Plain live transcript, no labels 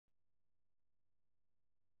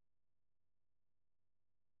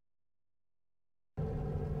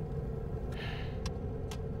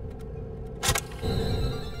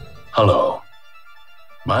Hello.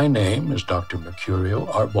 My name is Dr. Mercurio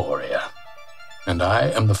Arborea, and I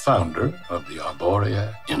am the founder of the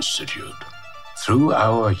Arborea Institute. Through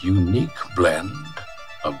our unique blend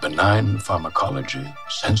of benign pharmacology,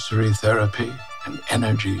 sensory therapy, and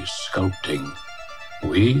energy sculpting,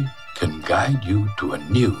 we can guide you to a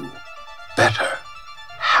new, better,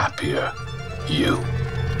 happier you.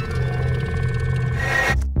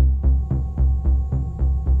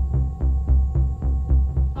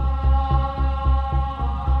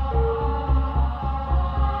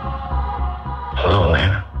 Hello,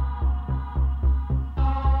 Lana.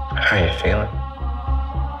 How are you feeling?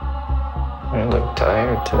 You look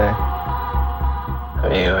tired today.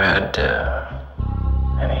 Have you had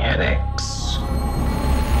any headaches?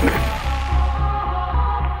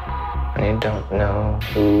 And you don't know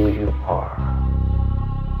who you are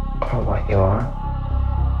or what you are?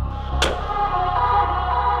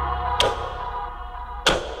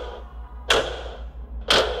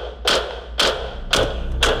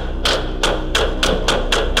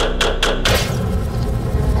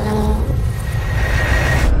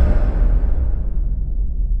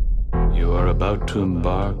 About to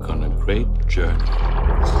embark on a great journey.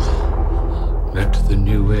 Let the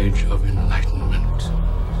new age of enlightenment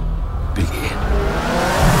begin.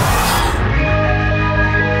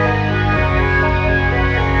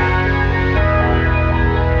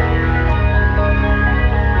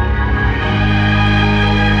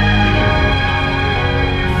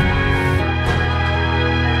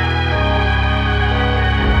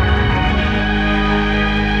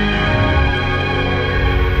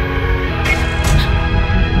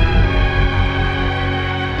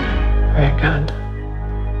 Very good.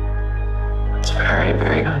 That's very,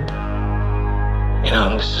 very good. You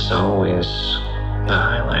know, this is always the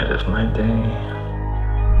highlight of my day.